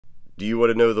Do you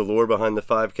want to know the lore behind the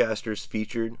 5 casters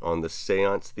featured on the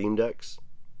Seance theme decks?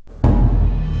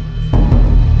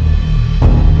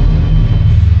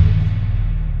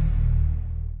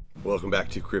 Welcome back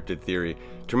to Cryptid Theory.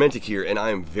 Turmentic here, and I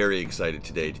am very excited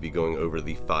today to be going over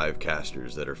the 5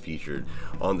 casters that are featured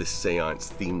on the Seance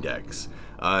theme decks.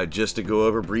 Just to go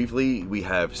over briefly, we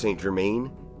have Saint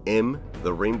Germain, M,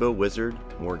 the Rainbow Wizard,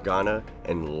 Morgana,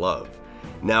 and Love.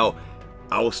 Now,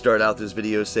 I will start out this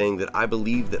video saying that I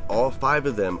believe that all 5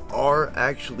 of them are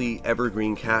actually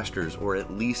evergreen casters, or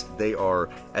at least they are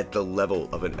at the level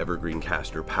of an evergreen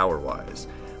caster power-wise.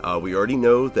 We already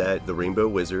know that the Rainbow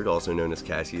Wizard, also known as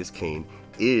Cassius Cain,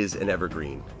 is an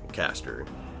evergreen caster.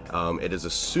 It is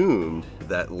assumed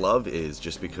that Love is,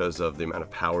 just because of the amount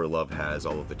of power Love has,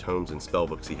 all of the tomes and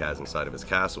spellbooks he has inside of his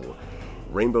castle.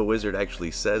 Rainbow Wizard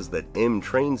actually says that M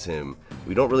trains him.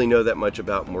 We don't really know that much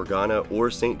about Morgana or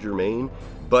Saint Germain,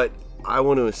 but I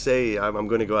want to say, I'm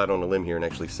going to go out on a limb here and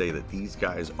actually say that these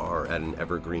guys are at an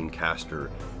evergreen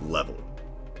caster level.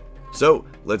 So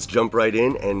let's jump right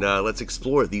in and let's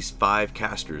explore these 5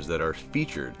 casters that are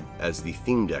featured as the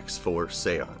theme decks for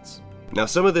Seance. Now,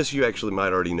 some of this you actually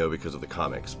might already know because of the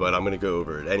comics, but I'm going to go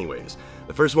over it anyways.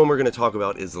 The first one we're going to talk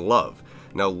about is Love.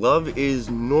 Now, Love is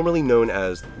normally known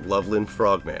as Loveland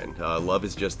Frogman. Love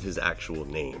is just his actual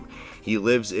name. He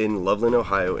lives in Loveland,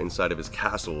 Ohio, inside of his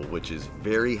castle, which is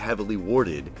very heavily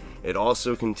warded. It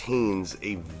also contains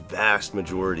a vast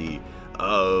majority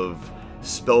of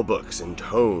spellbooks and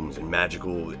tomes and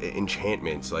magical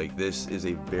enchantments. Like, this is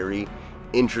a very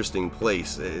interesting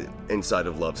place inside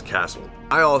of Love's castle.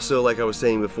 I also, like I was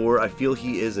saying before, I feel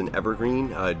he is an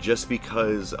evergreen just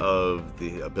because of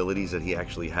the abilities that he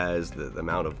actually has, the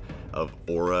amount of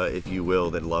aura, if you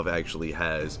will, that Love actually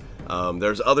has.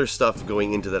 There's other stuff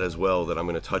going into that as well that I'm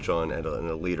going to touch on at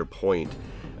a later point,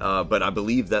 but I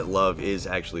believe that Love is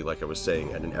actually, like I was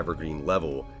saying, at an evergreen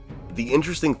level. The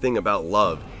interesting thing about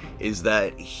Love is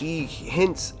that he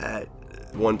hints at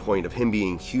one point of him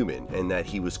being human and that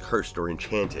he was cursed or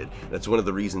enchanted. That's one of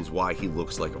the reasons why he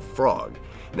looks like a frog.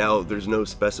 Now, there's no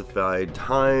specified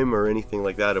time or anything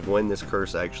like that of when this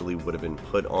curse actually would have been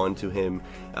put onto him.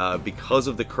 Because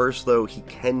of the curse, though, he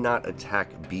cannot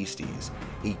attack beasties.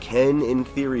 He can, in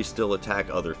theory, still attack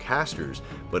other casters,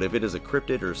 but if it is a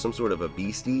cryptid or some sort of a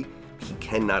beastie, he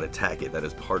cannot attack it. That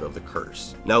is part of the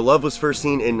curse. Now, Love was first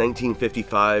seen in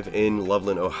 1955 in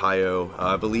Loveland, Ohio.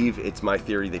 I believe it's my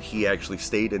theory that he actually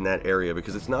stayed in that area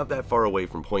because it's not that far away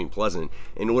from Point Pleasant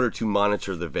in order to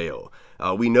monitor the Veil.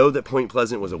 We know that Point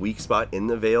Pleasant was a weak spot in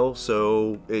the Veil,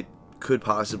 so it could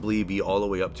possibly be all the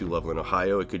way up to Loveland,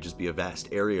 Ohio. It could just be a vast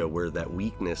area where that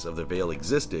weakness of the Veil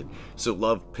existed. So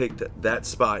Love picked that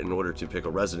spot in order to pick a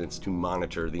residence to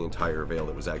monitor the entire Veil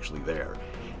that was actually there.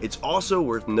 It's also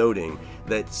worth noting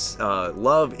that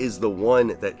Love is the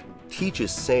one that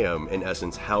teaches Sam, in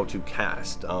essence, how to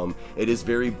cast. It is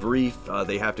very brief.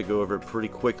 They have to go over it pretty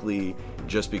quickly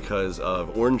just because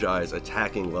of Orange Eyes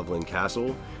attacking Loveland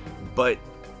Castle, but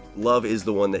Love is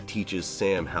the one that teaches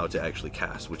Sam how to actually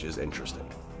cast, which is interesting.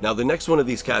 Now, the next one of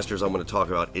these casters I'm going to talk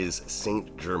about is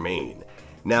Saint Germain.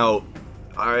 Now,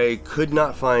 I could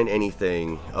not find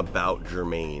anything about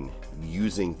Germain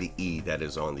using the E that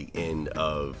is on the end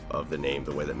of the name,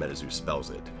 the way that MetaZoo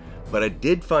spells it. But I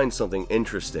did find something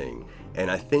interesting,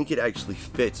 and I think it actually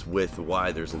fits with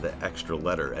why there's the extra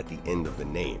letter at the end of the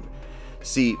name.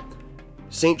 See,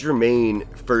 Saint Germain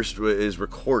first is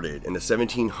recorded in the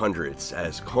 1700s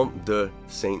as Comte de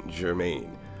Saint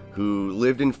Germain, who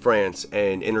lived in France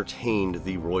and entertained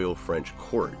the royal French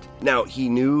court. Now, he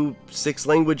knew 6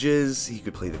 languages, he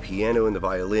could play the piano and the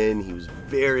violin, he was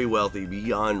very wealthy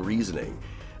beyond reasoning.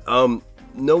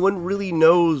 No one really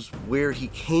knows where he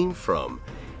came from.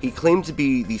 He claimed to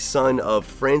be the son of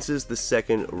Francis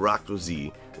II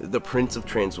Rákóczi, the Prince of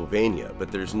Transylvania,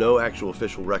 but there's no actual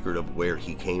official record of where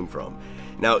he came from.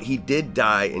 Now, he did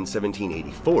die in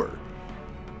 1784.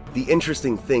 The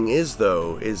interesting thing is,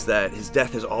 though, is that his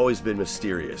death has always been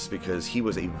mysterious because he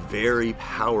was a very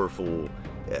powerful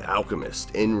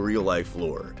alchemist in real life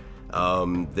lore.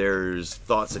 There's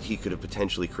thoughts that he could have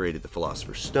potentially created the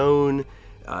Philosopher's Stone.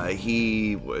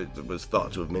 He was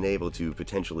thought to have been able to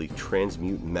potentially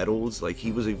transmute metals. Like,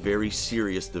 he was a very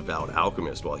serious, devout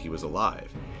alchemist while he was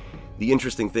alive. The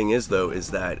interesting thing is, though, is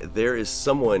that there is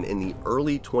someone in the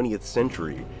early 20th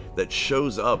century that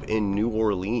shows up in New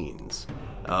Orleans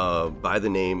by the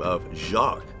name of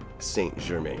Jacques Saint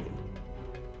Germain.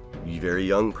 A very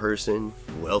young person,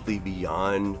 wealthy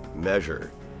beyond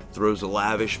measure, throws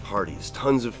lavish parties,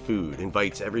 tons of food,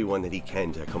 invites everyone that he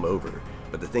can to come over.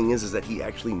 But the thing is that he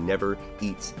actually never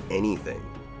eats anything.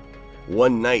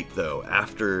 One night, though,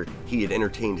 after he had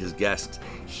entertained his guests,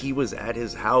 he was at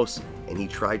his house and he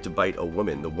tried to bite a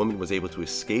woman. The woman was able to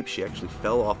escape. She actually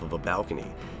fell off of a balcony.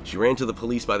 She ran to the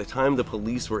police. By the time the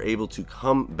police were able to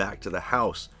come back to the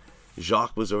house,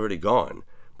 Jacques was already gone,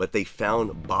 but they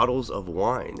found bottles of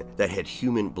wine that had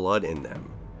human blood in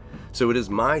them. So it is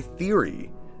my theory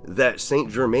that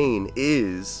Saint Germain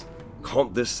is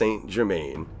Comte de Saint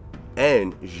Germain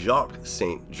and Jacques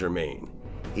Saint Germain.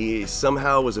 He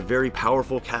somehow was a very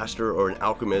powerful caster or an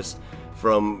alchemist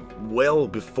from well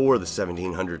before the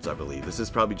 1700s, I believe. This is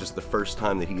probably just the first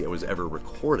time that he was ever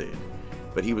recorded.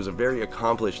 But he was a very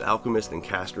accomplished alchemist and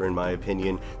caster, in my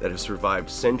opinion, that has survived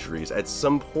centuries. At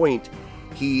some point,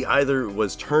 he either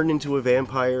was turned into a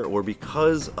vampire, or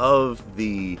because of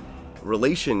the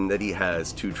relation that he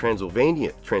has to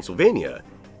Transylvania,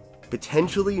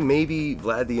 potentially maybe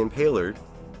Vlad the Impaler.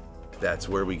 That's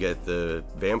where we get the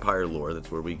vampire lore,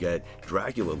 that's where we get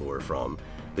Dracula lore from.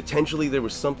 Potentially there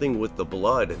was something with the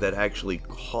blood that actually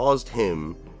caused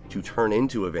him to turn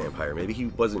into a vampire. Maybe he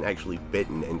wasn't actually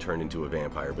bitten and turned into a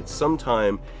vampire, but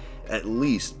sometime at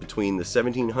least between the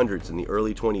 1700s and the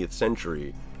early 20th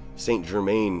century, Saint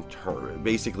Germain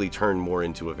basically turned more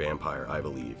into a vampire, I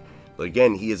believe. But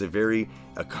again, he is a very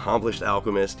accomplished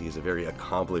alchemist. He is a very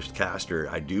accomplished caster.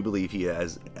 I do believe he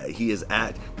is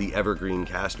at the evergreen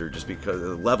caster just because of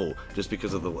the level, just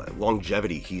because of the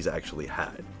longevity he's actually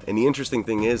had. And the interesting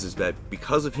thing is that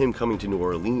because of him coming to New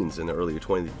Orleans in the early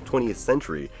 20th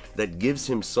century, that gives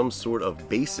him some sort of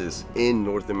basis in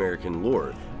North American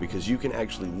lore, because you can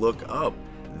actually look up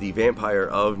the vampire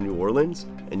of New Orleans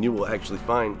and you will actually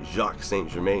find Jacques Saint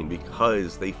Germain,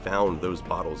 because they found those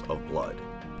bottles of blood.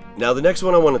 Now, the next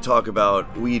one I want to talk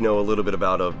about, we know a little bit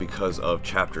about because of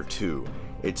Chapter 2.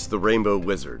 It's the Rainbow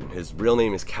Wizard. His real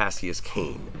name is Cassius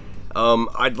Cain.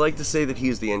 I'd like to say that he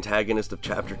is the antagonist of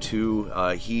Chapter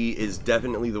 2. He is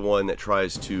definitely the one that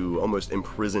tries to almost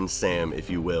imprison Sam, if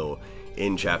you will,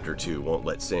 in Chapter 2. Won't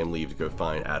let Sam leave to go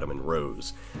find Adam and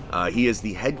Rose. He is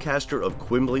the head caster of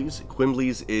Quimbley's.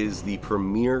 Quimbley's is the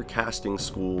premier casting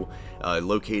school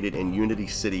located in Unity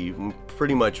City,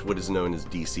 pretty much what is known as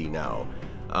DC now.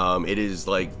 It is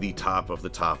like the top of the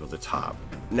top of the top.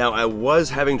 Now, I was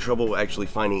having trouble actually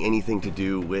finding anything to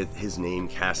do with his name,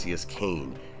 Cassius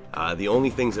Cain. The only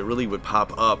things that really would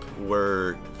pop up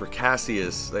were for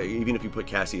Cassius, even if you put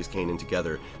Cassius Cain in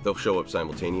together, they'll show up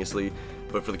simultaneously.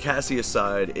 But for the Cassius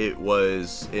side, it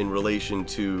was in relation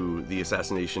to the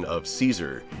assassination of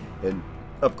Caesar. And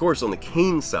of course, on the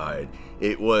Cain side,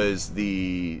 it was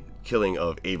the killing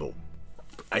of Abel.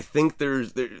 I think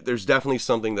there's definitely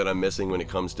something that I'm missing when it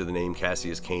comes to the name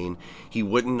Cassius Cain. He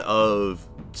wouldn't have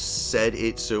said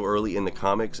it so early in the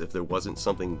comics if there wasn't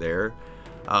something there.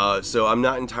 So I'm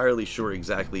not entirely sure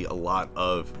exactly a lot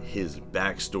of his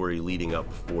backstory leading up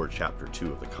before Chapter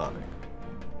 2 of the comic.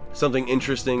 Something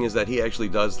interesting is that he actually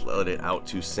does let it out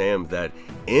to Sam that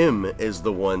M is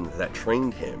the one that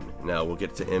trained him. Now, we'll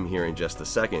get to M here in just a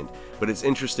second, but it's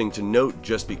interesting to note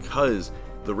just because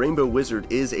the Rainbow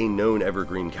Wizard is a known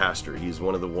evergreen caster. He's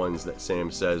one of the ones that Sam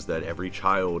says that every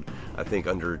child, I think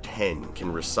under 10,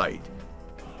 can recite.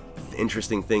 The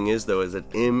interesting thing is, though, is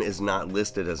that M is not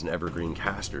listed as an evergreen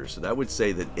caster, so that would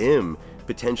say that M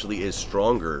potentially is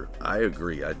stronger. I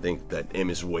agree. I think that M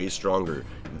is way stronger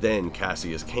than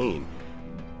Cassius Cain,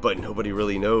 but nobody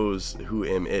really knows who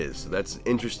M is, so that's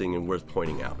interesting and worth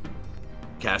pointing out.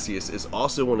 Cassius is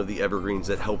also one of the evergreens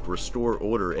that helped restore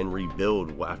order and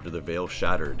rebuild after the veil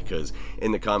shattered, because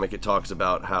in the comic it talks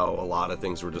about how a lot of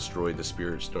things were destroyed, the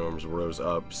spirit storms rose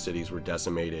up, cities were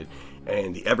decimated,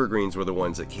 and the evergreens were the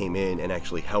ones that came in and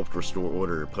actually helped restore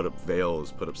order, put up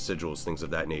veils, put up sigils, things of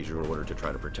that nature in order to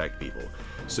try to protect people.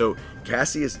 So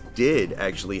Cassius did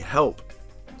actually help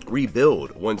rebuild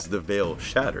once the veil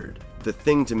shattered. The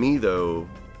thing to me, though,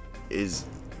 is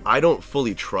I don't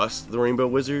fully trust the Rainbow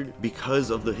Wizard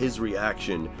because of his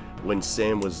reaction when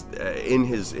Sam was in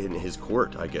his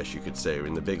court, I guess you could say,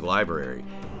 in the big library.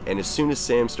 And as soon as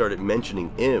Sam started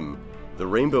mentioning M, the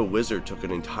Rainbow Wizard took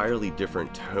an entirely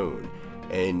different tone.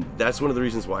 And that's one of the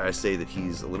reasons why I say that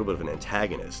he's a little bit of an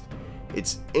antagonist.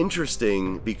 It's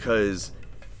interesting because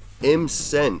M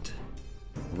sent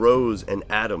Rose and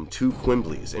Adam to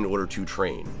Quimbley's in order to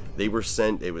train. They were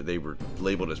sent, they were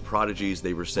labeled as prodigies,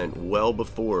 they were sent well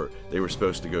before they were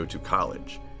supposed to go to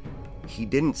college. He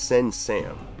didn't send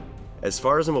Sam. As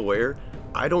far as I'm aware,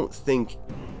 I don't think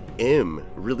M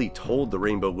really told the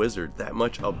Rainbow Wizard that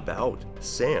much about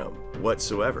Sam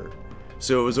whatsoever.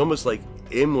 So it was almost like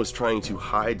M was trying to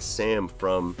hide Sam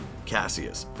from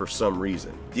Cassius for some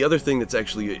reason. The other thing that's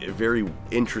actually very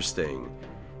interesting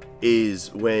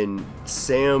is when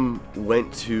Sam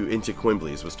went into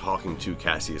Quimbley's, was talking to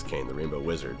Cassius Cain, the Rainbow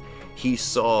Wizard. He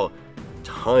saw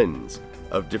tons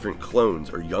of different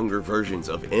clones or younger versions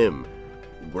of him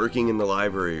working in the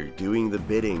library, doing the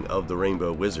bidding of the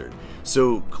Rainbow Wizard.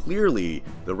 So clearly,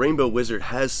 the Rainbow Wizard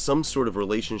has some sort of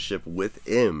relationship with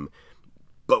him,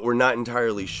 but we're not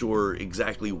entirely sure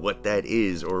exactly what that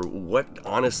is, or what,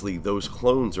 honestly, those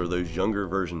clones or those younger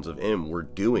versions of him were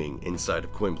doing inside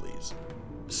of Quimbley's.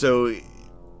 So,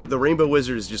 the Rainbow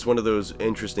Wizard is just one of those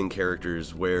interesting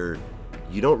characters where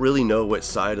you don't really know what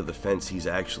side of the fence he's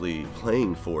actually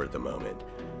playing for at the moment.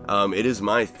 It is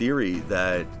my theory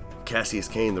that Cassius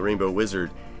Cain, the Rainbow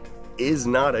Wizard, is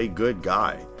not a good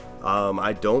guy.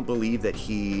 I don't believe that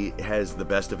he has the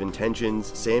best of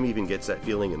intentions. Sam even gets that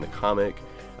feeling in the comic.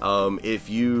 If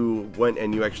you went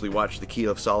and you actually watched the Key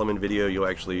of Solomon video, you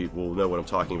actually will know what I'm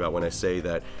talking about when I say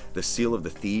that the Seal of the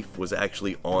Thief was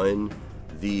actually on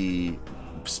the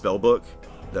spellbook,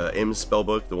 the M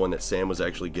spellbook, the one that Sam was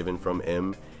actually given from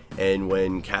M. And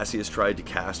when Cassius tried to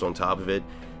cast on top of it,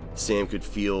 Sam could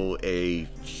feel a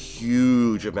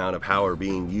huge amount of power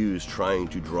being used trying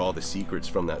to draw the secrets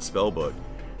from that spellbook.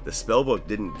 The spellbook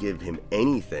didn't give him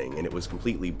anything, and it was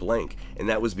completely blank, and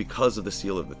that was because of the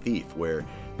Seal of the Thief, where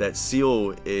that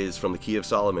seal is from the Key of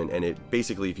Solomon, and it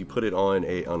basically, if you put it on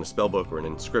a spellbook or an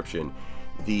inscription,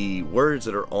 the words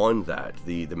that are on that,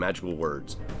 the magical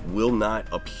words, will not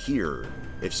appear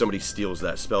if somebody steals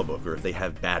that spellbook or if they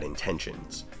have bad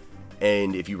intentions.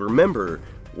 And if you remember,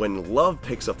 when Love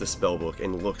picks up the spellbook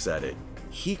and looks at it,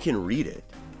 he can read it.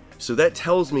 So that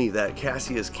tells me that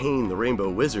Cassius Cain, the Rainbow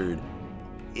Wizard,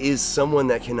 is someone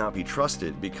that cannot be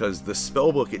trusted, because the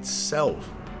spellbook itself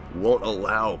won't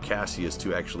allow Cassius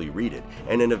to actually read it.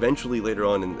 And then eventually later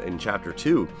on in chapter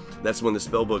 2, that's when the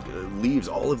spellbook leaves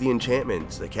all of the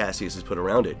enchantments that Cassius has put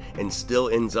around it and still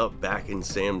ends up back in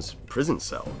Sam's prison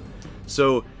cell.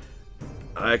 So,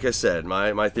 like I said,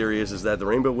 my theory is that the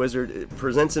Rainbow Wizard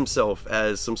presents himself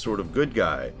as some sort of good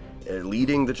guy,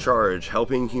 leading the charge,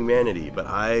 helping humanity, but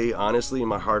I honestly, in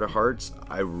my heart of hearts,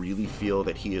 I really feel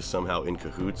that he is somehow in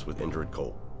cahoots with Indrid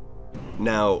Colt.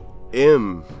 Now,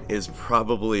 M is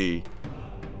probably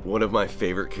one of my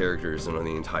favorite characters in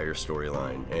the entire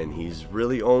storyline, and he's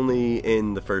really only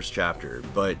in the first chapter,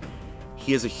 but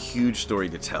he has a huge story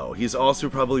to tell. He's also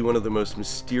probably one of the most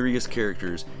mysterious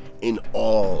characters in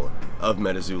all of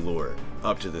MetaZoo lore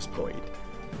up to this point.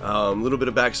 A little bit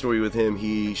of backstory with him: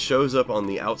 he shows up on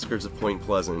the outskirts of Point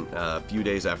Pleasant a few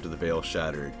days after the Veil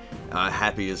shattered,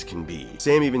 happy as can be.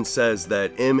 Sam even says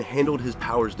that M handled his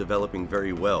powers developing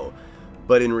very well,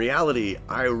 but in reality,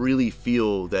 I really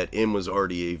feel that M was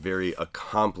already a very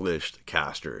accomplished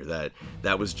caster,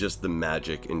 that was just the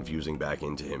magic infusing back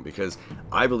into him, because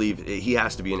I believe he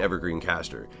has to be an evergreen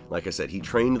caster. Like I said, he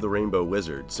trained the Rainbow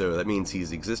Wizard, so that means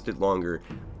he's existed longer.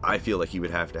 I feel like he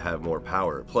would have to have more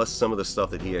power. Plus, some of the stuff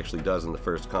that he actually does in the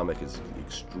first comic is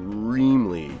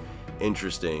extremely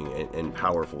interesting and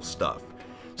powerful stuff.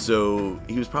 So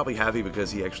he was probably happy because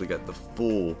he actually got the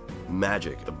full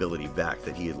magic ability back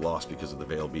that he had lost because of the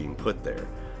veil being put there.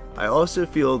 I also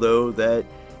feel, though, that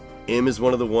M is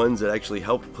one of the ones that actually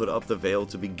helped put up the veil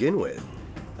to begin with.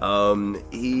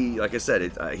 Like I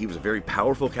said, he was a very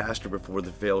powerful caster before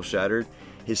the veil shattered.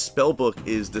 His spellbook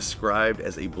is described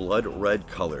as a blood red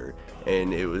color,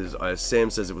 and it was, as Sam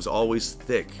says, it was always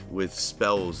thick with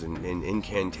spells and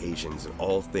incantations and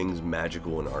all things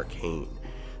magical and arcane.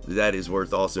 That is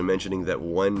worth also mentioning that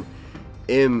when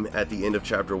M at the end of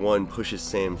chapter 1 pushes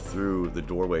Sam through the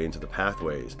doorway into the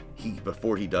pathways,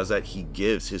 before he does that, he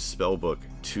gives his spellbook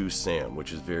to Sam,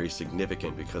 which is very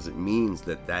significant because it means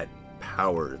that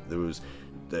power,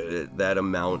 that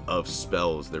amount of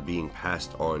spells, they're being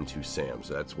passed on to Sam.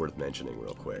 So that's worth mentioning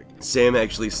real quick. Sam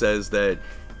actually says that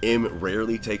M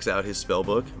rarely takes out his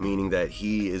spellbook, meaning that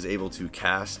he is able to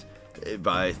cast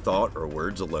by thought or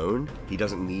words alone. He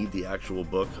doesn't need the actual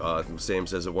book. Sam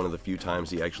says that one of the few times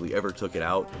he actually ever took it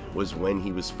out was when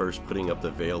he was first putting up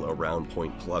the veil around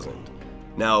Point Pleasant.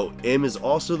 Now, M is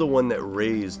also the one that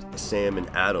raised Sam and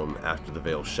Adam after the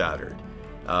veil shattered.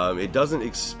 It doesn't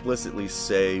explicitly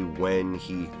say when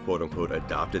he quote-unquote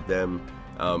adopted them,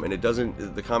 and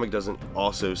the comic doesn't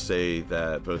also say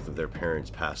that both of their parents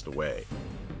passed away.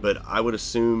 But I would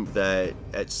assume that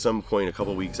at some point, a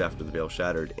couple weeks after the veil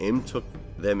shattered, M took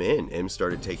them in. M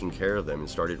started taking care of them and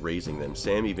started raising them.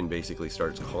 Sam even basically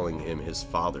starts calling him his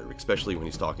father, especially when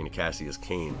he's talking to Cassius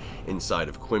Cain inside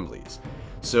of Quimbley's.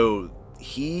 So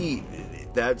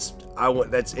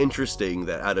that's interesting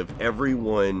that out of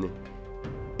everyone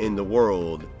in the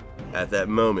world, at that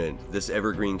moment, this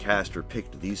evergreen caster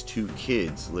picked these two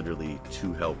kids literally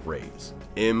to help raise.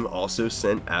 M also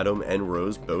sent Adam and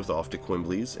Rose both off to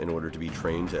Quimbleys in order to be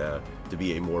trained to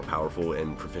be a more powerful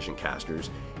and proficient casters.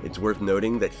 It's worth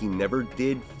noting that he never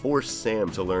did force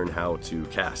Sam to learn how to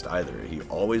cast either. He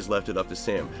always left it up to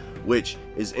Sam, which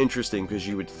is interesting because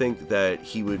you would think that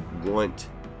he would want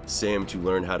Sam to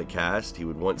learn how to cast. He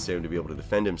would want Sam to be able to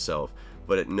defend himself.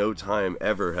 But at no time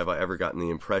ever have I ever gotten the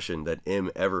impression that M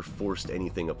ever forced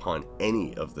anything upon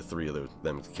any of the three of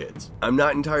them kids. I'm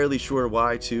not entirely sure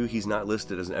why, too. He's not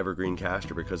listed as an evergreen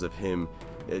caster because of him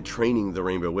training the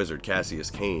Rainbow Wizard, Cassius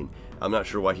Cain. I'm not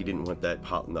sure why he didn't want that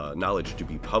knowledge to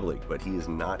be public, but he is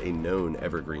not a known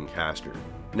evergreen caster.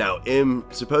 Now, M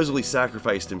supposedly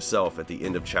sacrificed himself at the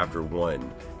end of Chapter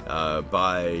 1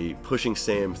 by pushing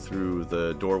Sam through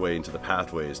the doorway into the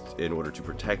pathways in order to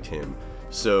protect him.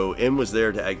 So M was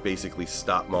there to basically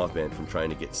stop Mothman from trying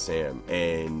to get Sam,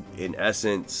 and in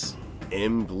essence,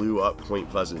 M blew up Point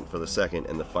Pleasant for the second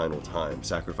and the final time,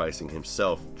 sacrificing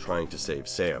himself trying to save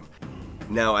Sam.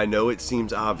 Now, I know it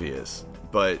seems obvious,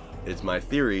 but it's my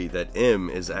theory that M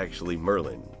is actually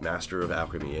Merlin, master of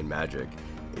alchemy and magic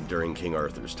during King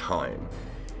Arthur's time.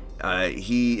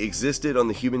 He existed on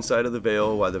the human side of the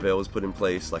veil while the veil was put in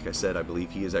place. Like I said, I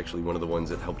believe he is actually one of the ones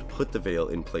that helped put the veil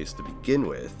in place to begin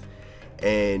with.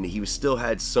 And he still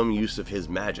had some use of his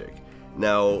magic.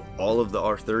 Now, all of the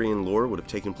Arthurian lore would have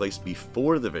taken place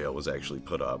before the veil was actually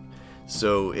put up,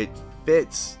 so it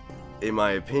fits, in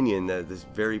my opinion, that this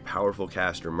very powerful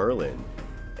caster Merlin,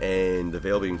 and the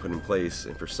veil being put in place,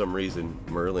 and for some reason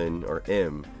Merlin, or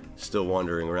M, still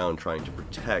wandering around trying to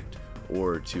protect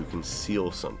or to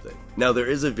conceal something. Now, there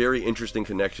is a very interesting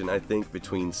connection, I think,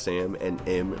 between Sam and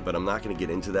M, but I'm not going to get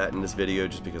into that in this video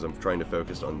just because I'm trying to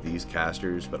focus on these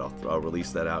casters, but I'll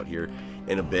release that out here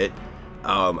in a bit.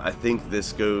 I think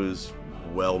this goes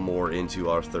well more into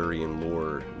Arthurian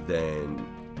lore than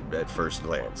at first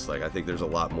glance. Like, I think there's a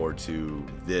lot more to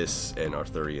this and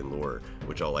Arthurian lore,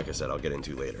 which like I said, I'll get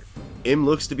into later. M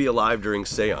looks to be alive during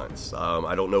Seance.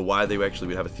 I don't know why they actually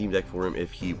would have a theme deck for him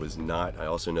if he was not. I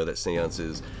also know that Seance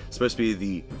is supposed to be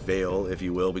the veil, if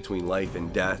you will, between life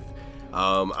and death.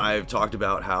 I've talked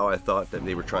about how I thought that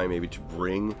they were trying maybe to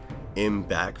bring M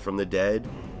back from the dead.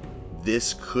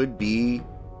 This could be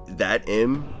that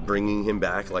M bringing him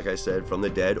back, like I said, from the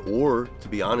dead, or, to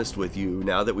be honest with you,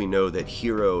 now that we know that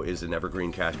Hero is an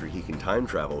evergreen caster, he can time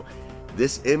travel,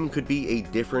 this M could be a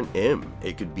different M.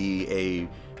 It could be a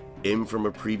M from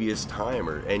a previous time,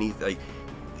 or anything. Like,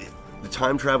 the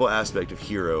time travel aspect of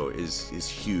Hero is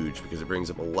huge because it brings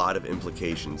up a lot of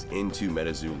implications into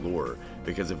MetaZoo lore,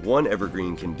 because if one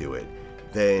evergreen can do it,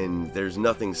 then there's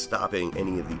nothing stopping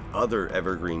any of the other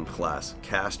evergreen class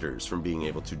casters from being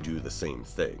able to do the same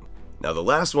thing. Now, the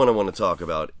last one I want to talk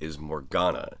about is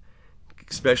Morgana,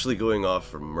 especially going off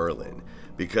from Merlin,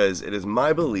 because it is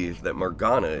my belief that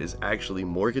Morgana is actually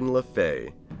Morgan Le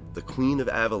Fay, the Queen of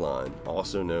Avalon,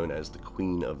 also known as the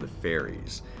Queen of the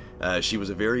Fairies. She was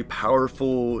a very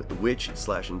powerful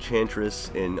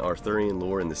witch/enchantress in Arthurian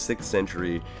lore in the 6th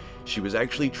century. She was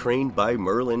actually trained by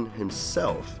Merlin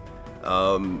himself.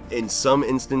 In some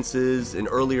instances, in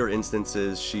earlier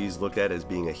instances, she's looked at as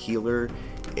being a healer.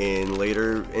 In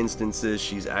later instances,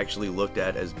 she's actually looked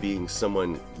at as being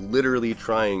someone literally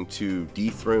trying to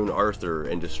dethrone Arthur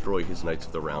and destroy his Knights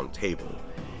of the Round Table.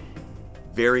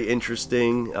 Very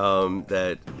interesting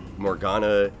that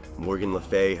Morgan Le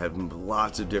Fay have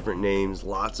lots of different names,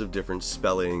 lots of different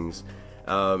spellings,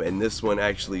 and this one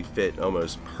actually fit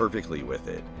almost perfectly with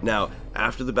it. Now,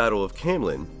 after the Battle of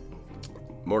Camlan,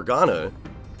 Morgana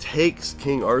takes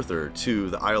King Arthur to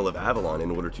the Isle of Avalon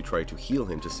in order to try to heal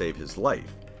him to save his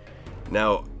life.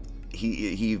 Now,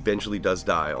 he eventually does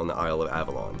die on the Isle of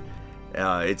Avalon.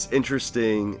 It's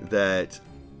interesting that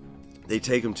they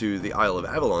take him to the Isle of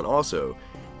Avalon also.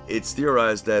 It's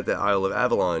theorized that the Isle of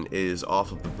Avalon is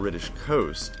off of the British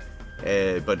coast,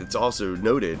 but it's also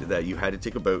noted that you had to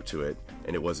take a boat to it,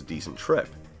 and it was a decent trip.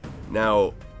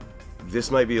 Now,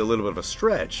 this might be a little bit of a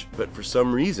stretch, but for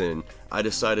some reason, I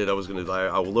decided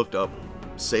I looked up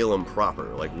Salem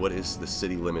proper, like what is the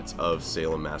city limits of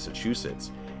Salem,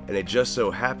 Massachusetts, and it just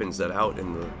so happens that out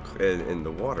in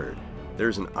the water,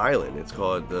 there's an island. It's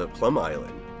called the Plum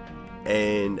Island,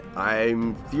 and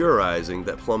I'm theorizing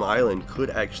that Plum Island could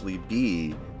actually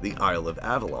be the Isle of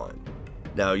Avalon.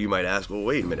 Now, you might ask, well,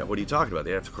 wait a minute, what are you talking about?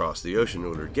 They have to cross the ocean in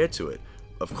order to get to it.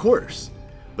 Of course,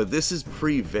 but this is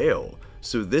pre-Veil.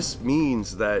 So this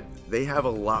means that they have a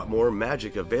lot more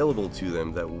magic available to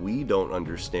them that we don't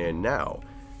understand now.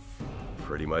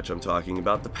 Pretty much I'm talking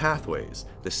about the pathways,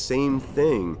 the same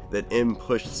thing that M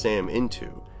pushed Sam into.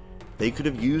 They could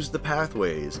have used the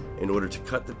pathways in order to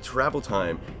cut the travel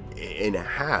time in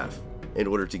half in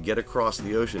order to get across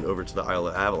the ocean over to the Isle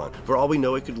of Avalon. For all we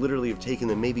know, it could literally have taken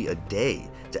them maybe a day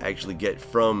to actually get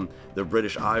from the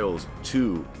British Isles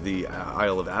to the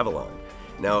Isle of Avalon.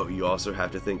 Now, you also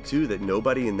have to think too that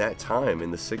nobody in that time,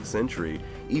 in the 6th century,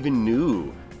 even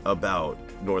knew about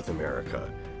North America.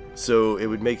 So it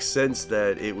would make sense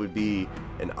that it would be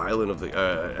an island of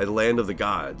the, a land of the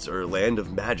gods, or a land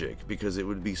of magic, because it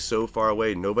would be so far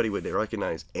away, nobody would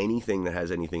recognize anything that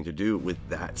has anything to do with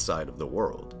that side of the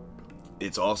world.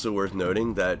 It's also worth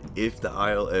noting that if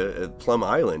the Plum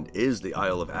Island is the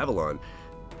Isle of Avalon,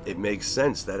 it makes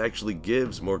sense that actually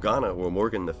gives Morgana, or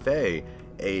Morgan Le Fay,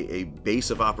 a base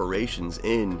of operations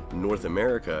in North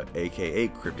America, aka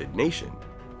Cryptid Nation.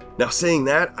 Now, saying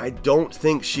that, I don't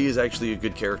think she is actually a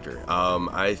good character.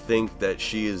 I think that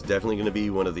she is definitely going to be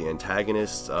one of the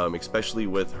antagonists, especially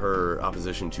with her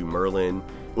opposition to Merlin.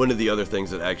 One of the other things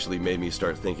that actually made me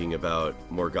start thinking about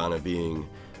Morgana being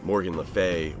Morgan Le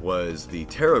Fay was the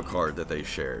tarot card that they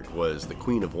shared, was the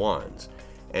Queen of Wands.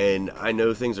 And I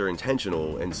know things are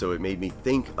intentional, and so it made me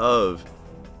think of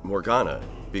Morgana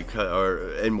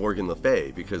and Morgan Le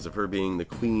Fay because of her being the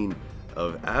Queen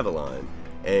of Avalon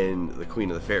and the Queen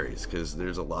of the Fairies, because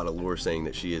there's a lot of lore saying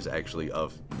that she is actually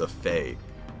of the Fae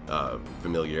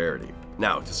familiarity.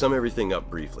 Now, to sum everything up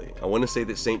briefly, I want to say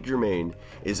that Saint Germain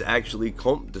is actually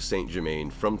Comte de Saint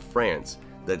Germain from France,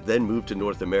 that then moved to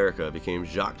North America, became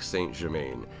Jacques Saint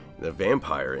Germain, the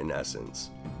vampire in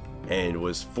essence, and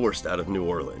was forced out of New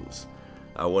Orleans.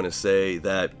 I want to say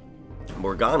that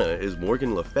Morgana is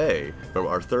Morgan Le Fay from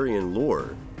Arthurian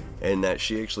lore, and that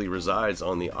she actually resides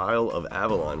on the Isle of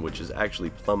Avalon, which is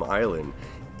actually Plum Island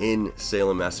in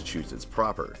Salem, Massachusetts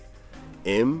proper.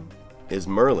 M is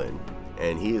Merlin,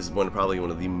 and he is probably one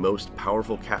of the most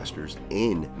powerful casters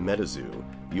in MetaZoo.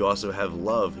 You also have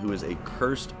Love, who is a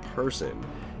cursed person,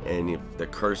 and the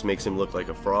curse makes him look like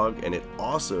a frog, and it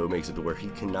also makes it to where he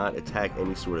cannot attack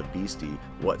any sort of beastie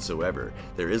whatsoever.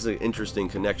 There is an interesting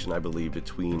connection, I believe,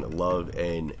 between Love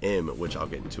and M, which I'll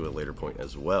get into at a later point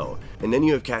as well. And then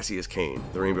you have Cassius Cain,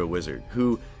 the Rainbow Wizard,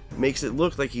 who makes it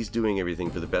look like he's doing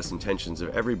everything for the best intentions of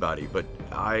everybody, but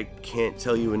I can't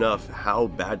tell you enough how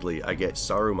badly I get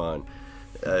Saruman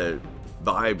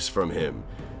vibes from him.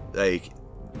 Like,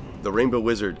 the Rainbow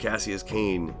Wizard, Cassius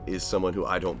Cain, is someone who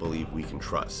I don't believe we can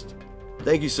trust.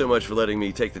 Thank you so much for letting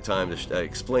me take the time to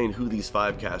explain who these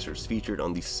 5 casters featured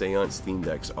on the Seance theme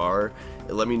decks are.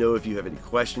 Let me know if you have any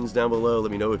questions down below. Let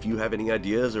me know if you have any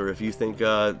ideas, or if you think you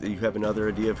have another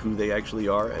idea of who they actually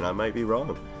are, and I might be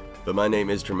wrong. But my name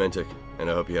is Turmentic,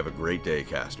 and I hope you have a great day,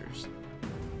 casters.